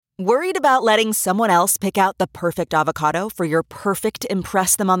Worried about letting someone else pick out the perfect avocado for your perfect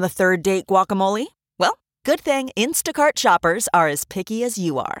impress them on the third date guacamole? Well, good thing Instacart shoppers are as picky as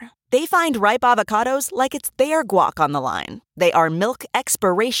you are. They find ripe avocados like it's their guac on the line. They are milk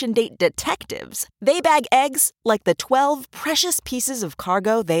expiration date detectives. They bag eggs like the 12 precious pieces of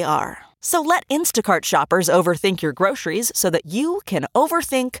cargo they are. So let Instacart shoppers overthink your groceries so that you can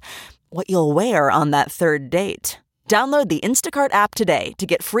overthink what you'll wear on that third date. Download the Instacart app today to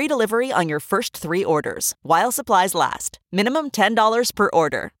get free delivery on your first 3 orders, while supplies last. Minimum $10 per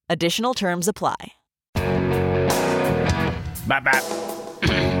order. Additional terms apply. Bap, bap.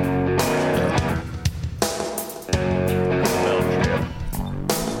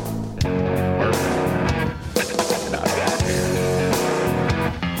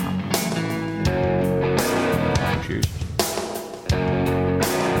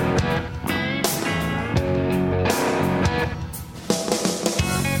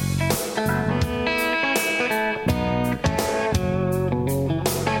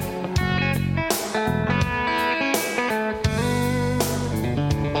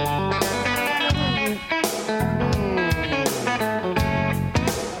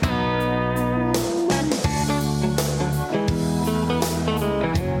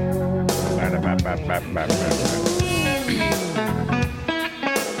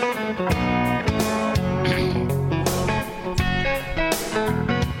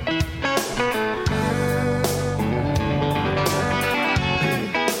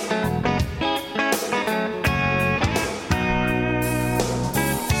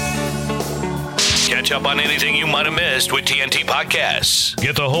 Catch up on anything you might have missed with TNT Podcasts.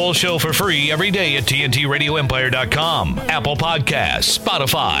 Get the whole show for free every day at TNTRadioEmpire.com, Apple Podcasts,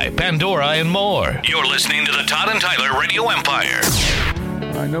 Spotify, Pandora, and more. You're listening to the Todd and Tyler Radio Empire.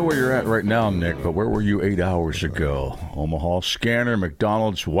 I know where you're at right now, Nick, but where were you 8 hours ago? Omaha Scanner,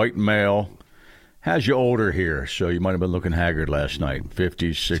 McDonald's, white male. Has you older here, so you might have been looking haggard last night.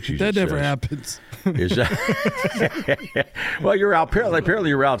 50s, 60s. That never happens. Is that? Well, you're out. Apparently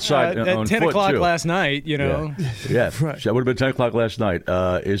you're outside at on 10 foot, o'clock too. last night, you know. Yeah, Right. That would have been 10 o'clock last night.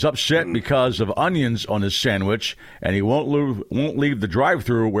 Is upset because of onions on his sandwich, and he won't leave the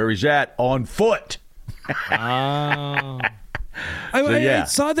drive-thru where he's at on foot. I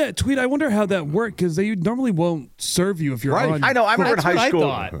saw that tweet. I wonder how that worked because they normally won't serve you if you're on. I know. I remember in That's high what I school.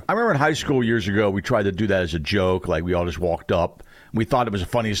 thought. I remember in high school years ago, we tried to do that as a joke. Like we all just walked up. We thought it was the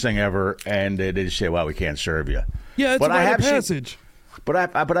funniest thing ever, and they just say, "Well, we can't serve you." Yeah, it's a rite of passage. But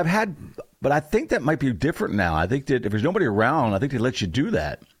I think that might be different now. I think that if there's nobody around, I think they let you do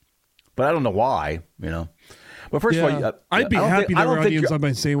that. But I don't know why. But first of all, I'd be happy there were onions on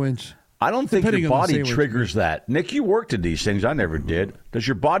my sandwich. I don't think Depending your on the body sandwich. triggers that. Nick, you worked at these things. I never did. Does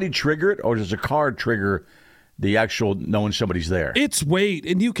your body trigger it, or does the card trigger the actual knowing somebody's there? It's weight,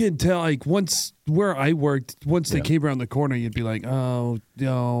 and you can tell. Like once where I worked, once they came around the corner, you'd be like, "Oh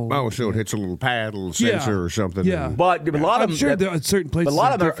no!" Oh, so it hits a little pad, a little sensor or something. Yeah, But a lot of I'm them, sure there are certain places a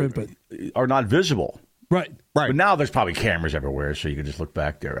lot of are them different, but are not visible. right. But now there's probably cameras everywhere, so you can just look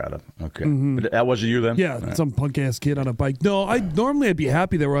back there at them. Okay. But that wasn't you then? Yeah, All right. some punk ass kid on a bike. No, I'd be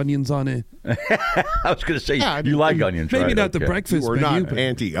happy there were onions on it. I was going to say, you like onions, Maybe right? not the breakfast We're menu, not but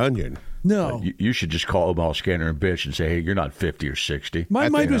anti-onion. no. You should just call Omaha Scanner and bitch and say, hey, you're not 50 or 60. My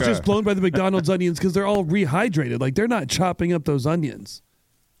mind think, was just blown by the McDonald's onions because they're all rehydrated. Like they're not chopping up those onions.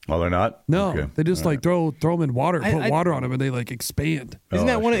 Oh, they're not? No, Okay. they just All like throw them in water, put I- water on them, and they like expand. Isn't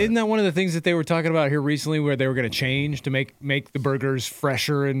that that's one? right. Isn't that one of the things that they were talking about here recently, where they were going to change to make the burgers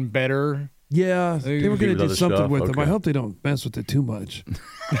fresher and better? Yeah, they were going with to do other something stuff? with them. I Okay. hope they don't mess with it too much.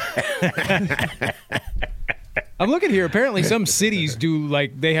 I'm looking here. Apparently, some cities do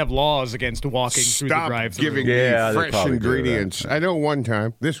they have laws against walking through the Stop drive-thru. giving Yeah, me they fresh probably do that. ingredients. I know one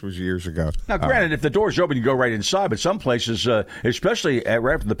time, this was years ago. Now, granted, if the door's open, you go right inside. But some places, especially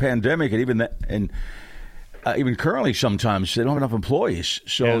right after the pandemic, and even currently, sometimes they don't have enough employees,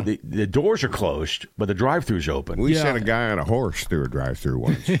 so the doors are closed, but the drive-thru's open. We Yeah. sent a guy on a horse through a drive-through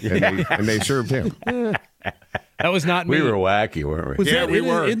once, and they served him. That was not me. We were wacky, weren't we? Was Yeah, that we in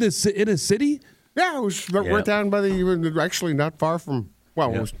were. a city? Yeah, it was right down by actually not far from,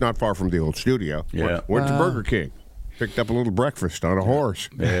 it was not far from the old studio. Yeah. Went to Burger King. Picked up a little breakfast on a horse.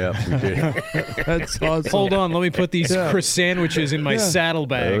 Yeah, we did. That's awesome. Hold on, let me put these crisp sandwiches in my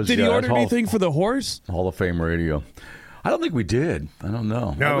saddlebag. Those- Did he Yeah, order that's all- anything for the horse? Hall of Fame radio. I don't think we did. I don't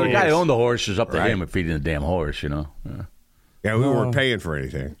know. No. The guy who owned the horse is up to Right. him and feeding the damn horse, Yeah. Yeah, we weren't paying for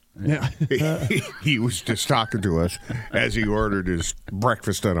anything. Yeah. He was just talking to us as he ordered his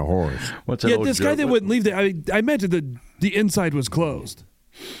breakfast on a horse. What's that Yeah, old this guy joke? that wouldn't leave. I imagine the inside was closed.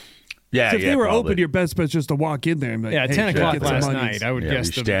 Yeah, So if they were probably. open, your best bet's just to walk in there and be like, hey, 10 o'clock get some last onions. night, I would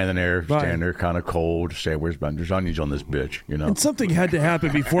guess. You're standing there, kind of cold. Say, there's onions on this bitch, you know. And something had to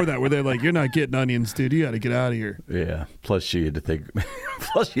happen before that where they're like, you're not getting onions, dude. You got to get out of here. Yeah. Plus, you had to think.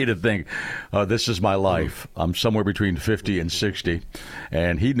 This is my life. I'm somewhere between 50 and 60,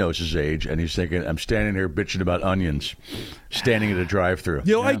 and he knows his age, and he's thinking, I'm standing here bitching about onions, standing at a drive-through.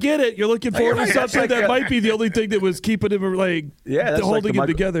 I get it. You're looking forward to something that might be the only thing that was keeping him holding him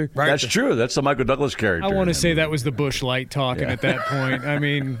together. Right. That's true. That's the Michael Douglas character. I want to say that was the Bush Light talking at that point. I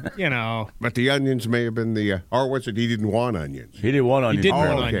mean, But the onions may have been or was it he didn't want onions? He didn't want onions. He didn't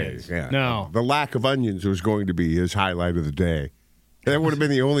want okay. onions. Yeah. No. The lack of onions was going to be his highlight of the day. That would have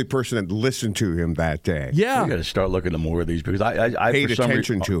been the only person that listened to him that day. Yeah. We got to start looking at more of these because I Paid for some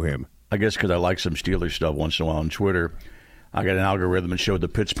attention to him. I guess because I like some Steelers stuff once in a while on Twitter. I got an algorithm that showed the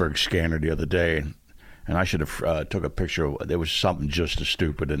Pittsburgh scanner the other day, and I should have took a picture of. There was something just as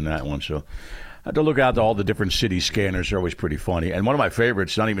stupid in that one. So I had to look out to all the different city scanners. They're always pretty funny. And one of my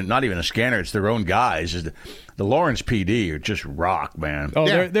favorites, not even a scanner, it's their own guys, is the Lawrence PD are just rock, man. Oh,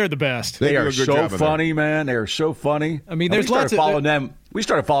 Yeah. they're the best. They do are a good so job of funny, man. They are so funny. I mean, And there's lots of we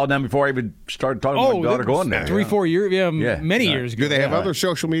started following them before I even started talking to my daughter going there. 3-4 years, many years ago. Do they have other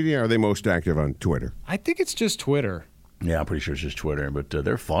social media? Or are they most active on Twitter? I think it's just Twitter. Yeah, I'm pretty sure it's just Twitter, but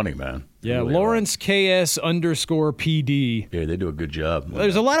they're funny, man. Yeah, Really Lawrence KS_PD. Yeah, they do a good job.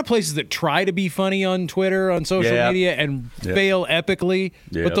 There's a lot of places that try to be funny on Twitter, on social media, and fail epically.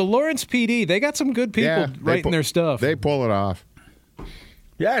 Yeah. But the Lawrence PD, they got some good people writing their stuff. They pull it off.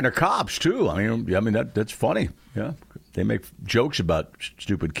 Yeah, and they're cops too. I mean that's funny. Yeah, they make jokes about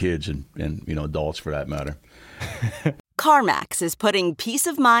stupid kids and adults for that matter. CarMax is putting peace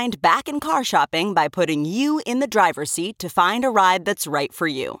of mind back in car shopping by putting you in the driver's seat to find a ride that's right for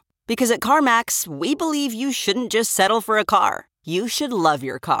you. Because at CarMax, we believe you shouldn't just settle for a car. You should love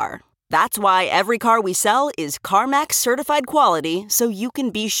your car. That's why every car we sell is CarMax certified quality, so you can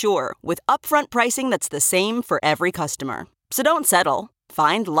be sure with upfront pricing that's the same for every customer. So don't settle.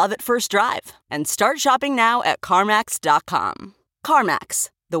 Find love at first drive and start shopping now at CarMax.com. CarMax,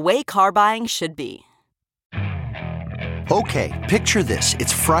 the way car buying should be. Okay, picture this.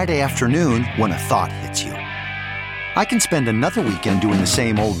 It's Friday afternoon when a thought hits you. I can spend another weekend doing the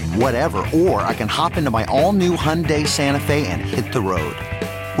same old whatever, or I can hop into my all-new Hyundai Santa Fe and hit the road.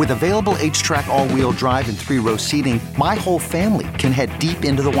 With available H-Track all-wheel drive and 3-row seating, my whole family can head deep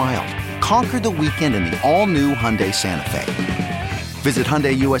into the wild. Conquer the weekend in the all-new Hyundai Santa Fe. Visit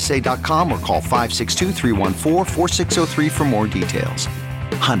HyundaiUSA.com or call 562-314-4603 for more details.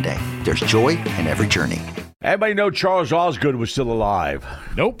 Hyundai, there's joy in every journey. Everybody know Charles Osgood was still alive.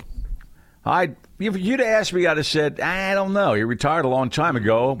 Nope. If you'd asked me, I'd have said, I don't know. He retired a long time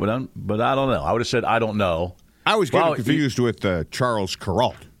ago, but I don't know. I would have said, I don't know. I was getting confused with Charles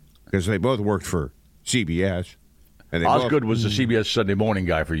Kuralt because they both worked for CBS. And Osgood was the CBS Sunday morning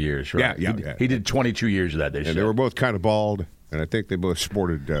guy for years, right? Yeah. He did 22 years of that, they said. They were both kind of bald, and I think they both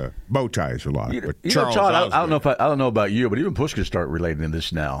sported bow ties a lot. But Charles Todd, Osgood, I don't know about you, but even Puss can start relating to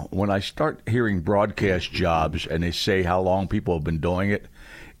this now. When I start hearing broadcast jobs and they say how long people have been doing it,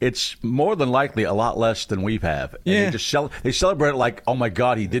 it's more than likely a lot less than we have. And Yeah. they celebrate it like, oh my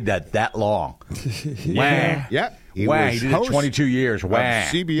God, he did that long. Yeah. Yeah. He did it 22 years. Wah.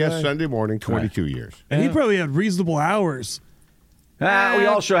 CBS Sunday morning, 22 years. And he probably had reasonable hours. We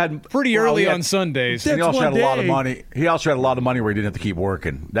also had Pretty early on Sundays. And he also That's had a one lot of day. money. He also had a lot of money where he didn't have to keep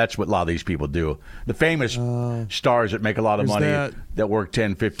working. That's what a lot of these people do. The famous stars that make a lot of money that work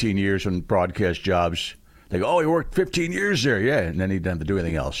 10, 15 years on broadcast jobs. They go, he worked 15 years there, yeah, and then he didn't have to do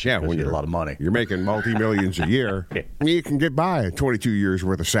anything else. Yeah, because when he had you're a lot of money. You're making multi-millions a year. You can get by 22 years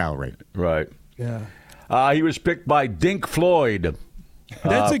worth of salary. Right. Yeah. He was picked by Dink Floyd.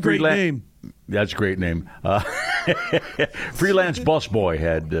 That's a great name. That's a great name. Freelance busboy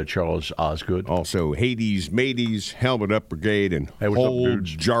had Charles Osgood. Also, Hades, Mateys, Helmet Up Brigade, and Hey, what's up, Whole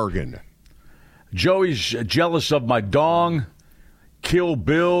dudes? Jargon. Joey's jealous of my dong. Kill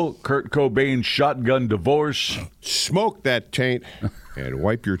Bill, Kurt Cobain's shotgun divorce. Smoke that taint and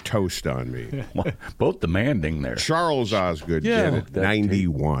wipe your toast on me. Both demanding there. Charles Osgood Yeah. did it,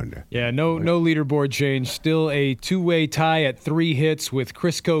 91. Yeah, no leaderboard change. Still a two-way tie at 3 hits with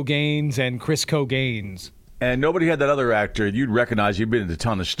Crisco Gaines and Crisco Gaines. And nobody had that other actor you'd recognize. He'd been in a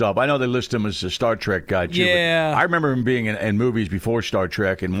ton of stuff. I know they list him as a Star Trek guy, too. Yeah. But I remember him being in movies before Star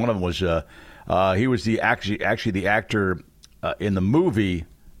Trek, and one of them was he was the actually the actor in the movie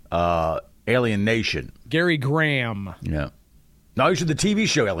Alien Nation. Gary Graham. Yeah. No, he was in the TV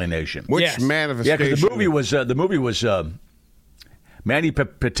show Alien Nation. Which Yes. Yeah, manifestation? because the movie was Manny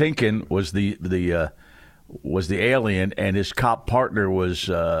Patinkin was the alien, and his cop partner was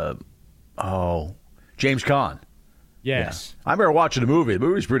James Caan. Yes. Yeah. I remember watching the movie. The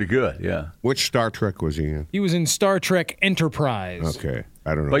movie was pretty good, yeah. Which Star Trek was he in? He was in Star Trek Enterprise. Okay.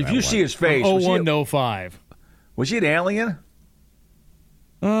 I don't know. But if you see his face. 01 to 05. Was he an alien?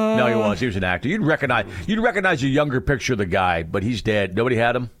 No, he was. He was an actor. You'd recognize a younger picture of the guy, but he's dead. Nobody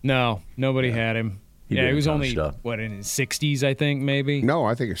had him? No, nobody had him. He was only, in his 60s, I think, maybe? No,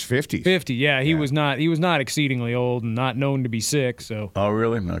 I think it's 50s. 50, yeah. He was not exceedingly old and not known to be sick, so. Oh,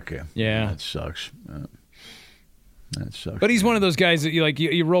 really? Okay. Yeah. That sucks. That sucks. But he's one of those guys that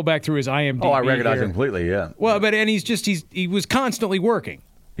you roll back through his IMDb. Oh, I recognize him completely, yeah. Well, he was constantly working.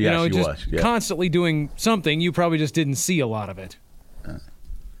 Yes, he was. Yeah. Constantly doing something. You probably just didn't see a lot of it.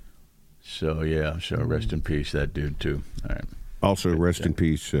 So rest in peace, that dude, too. All right. Also, rest in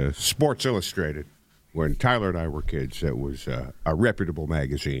peace, Sports Illustrated. When Tyler and I were kids, that was a reputable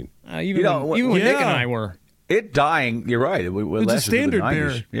magazine. Even when Nick and I were. It dying, you're right. It was a standard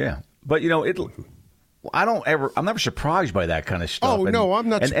bearer. Yeah. But, I'm never surprised by that kind of stuff. Oh, no, I'm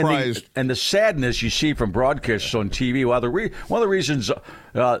not surprised. And the sadness you see from broadcasters on TV, one of the reasons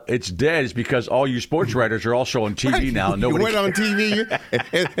it's dead is because all you sports writers are also on TV now. And nobody went on TV,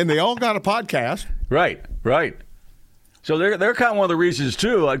 and they all got a podcast. Right. So they're kind of one of the reasons,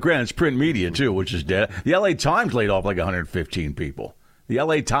 too. Granted, it's print media, too, which is dead. The L.A. Times laid off like 115 people. The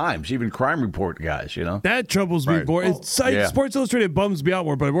L.A. Times, even Crime Report guys, That troubles me more. Sports Illustrated bums me out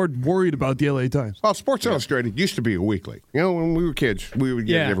more, but I'm more worried about the L.A. Times. Well, Sports Illustrated used to be a weekly. When we were kids, we would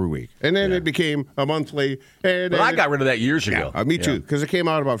get it every week. And then it became a monthly. And I got rid of that years ago. Me too, because it came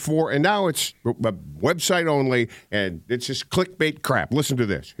out about 4, and now it's a website only, and it's just clickbait crap. Listen to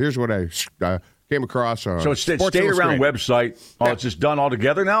this. Here's what I came across. So it's stayed around website. It's just done all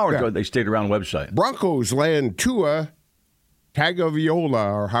together now, or they stayed around website? Broncos land Tua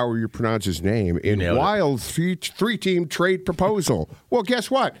Tagovailoa, or however you pronounce his name, in wild three-team trade proposal. Well,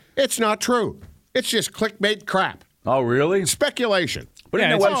 guess what? It's not true. It's just clickbait crap. Oh, really? Speculation. But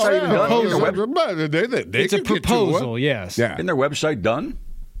isn't their website even done? It's a proposal, yes. Yeah. Isn't their website done?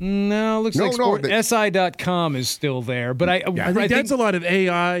 No, looks like SI.com is still there. But I think that's a lot of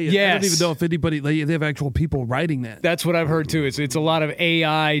AI. Yes. I don't even know if anybody, they have actual people writing that. That's what I've heard, too. It's a lot of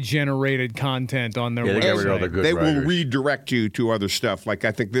AI-generated content on their website. They got rid of all the good They writers. will redirect you to other stuff. Like,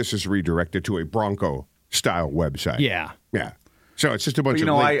 I think this is redirected to a Bronco-style website. Yeah. Yeah. So it's just a bunch of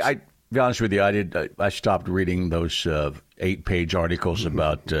links. I be honest with you, I stopped reading those 8-page articles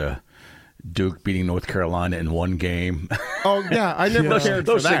about Duke beating North Carolina in one game. Oh, yeah. I never cared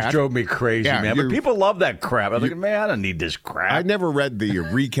Those for that. things drove me crazy, man. But people love that crap. I was like, man, I don't need this crap. I never read the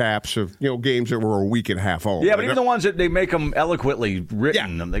recaps of games that were a week and a half old. Yeah, but even the ones that they make them eloquently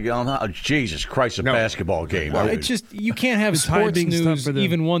written, they go, oh, Jesus Christ, a basketball game. Well, it's just, you can't have sports news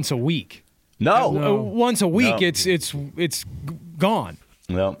even once a week. No. Once a week, it's gone.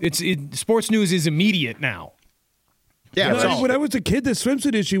 No. Sports news is immediate now. Yeah, when I was a kid, the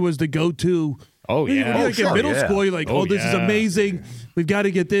swimsuit issue was the go-to. Oh, yeah. In middle school, you're like, this is amazing. We've got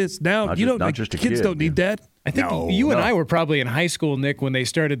to get this. Now, kids don't need that. I think you and I were probably in high school, Nick, when they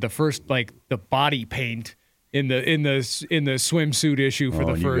started the first, the body paint in the swimsuit issue for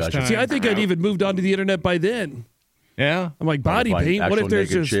the first time. See, I think I'd even moved on to the internet by then. Yeah? I'm like, body paint? What if there's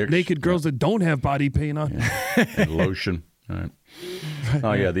just naked girls that don't have body paint on? Yeah. And lotion. All right.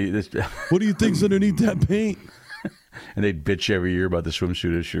 Oh, yeah. What do you think's underneath that paint? And they'd bitch every year about the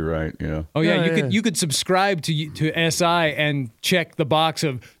swimsuit issue, right? Oh yeah, you could subscribe to SI and check the box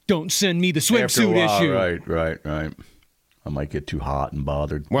of "Don't send me the swimsuit issue." Right. I might get too hot and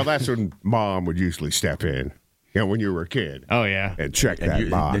bothered. Well, that's when Mom would usually step in. When you were a kid. Oh yeah, and check that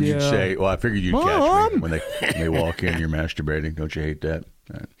box. Then you'd say, "Well, I figured you'd catch me when they walk in. You're masturbating. Don't you hate that?"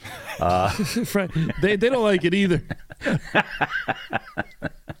 Right. They don't like it either.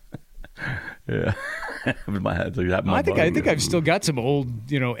 Yeah. I think I've still got some old,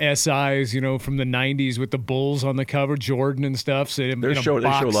 SIs, from the 90s with the Bulls on the cover, Jordan and stuff. So they show a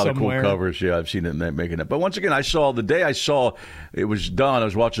lot of cool covers. Yeah, I've seen it making it. But once again, the day I saw it was done, I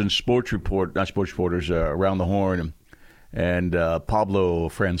was watching Sports Reporters Around the Horn, and Pablo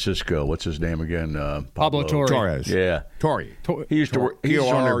Francisco, what's his name again? Pablo Torres. Yeah. Torre. He used to on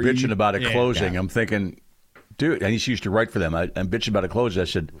there bitching about it closing. Yeah. I'm thinking, dude, and he used to write for them. I'm bitching about it closing. I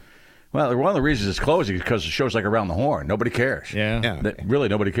said, well, one of the reasons it's closing is because the show's like Around the Horn. Nobody cares. Yeah. Really,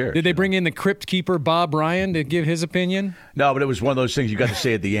 nobody cares. Did they bring in the crypt keeper, Bob Ryan, to give his opinion? No, but it was one of those things you got to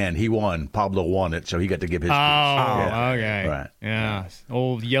say at the end. He won. Pablo won it, so he got to give his piece. Okay. Right. Yeah.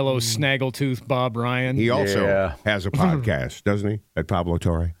 Old yellow snaggletooth Bob Ryan. He also has a podcast, doesn't he, at Pablo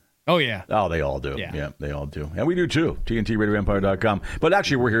Torre? Oh, yeah. Oh, they all do. Yeah, they all do. And we do, too. TNTRadioEmpire.com. But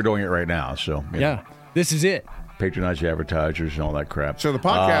actually, we're here doing it right now. So yeah. This is it. patronize advertisers and all that crap. So the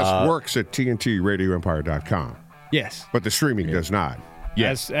podcast works at TNTRadioEmpire.com. Yes. But the streaming does not.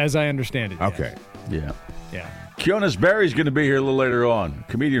 Yes. As I understand it. Okay. Yeah. Yeah. Kionis Berry's going to be here a little later on.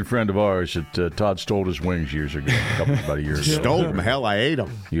 Comedian friend of ours that Todd stole his wings years ago, about a year ago. Stole them? Hell, I ate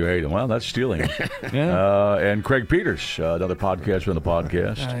them. You ate them. Well, that's stealing. Yeah. And Craig Peters, another podcaster on the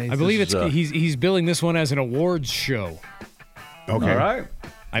podcast. I believe he's billing this one as an awards show. Okay. All right.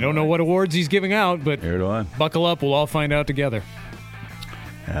 I don't know what awards he's giving out, but Here do I. buckle up. We'll all find out together.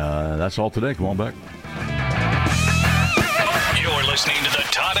 That's all today. Come on back. You're listening to the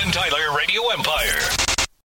Todd and Tyler Radio Empire.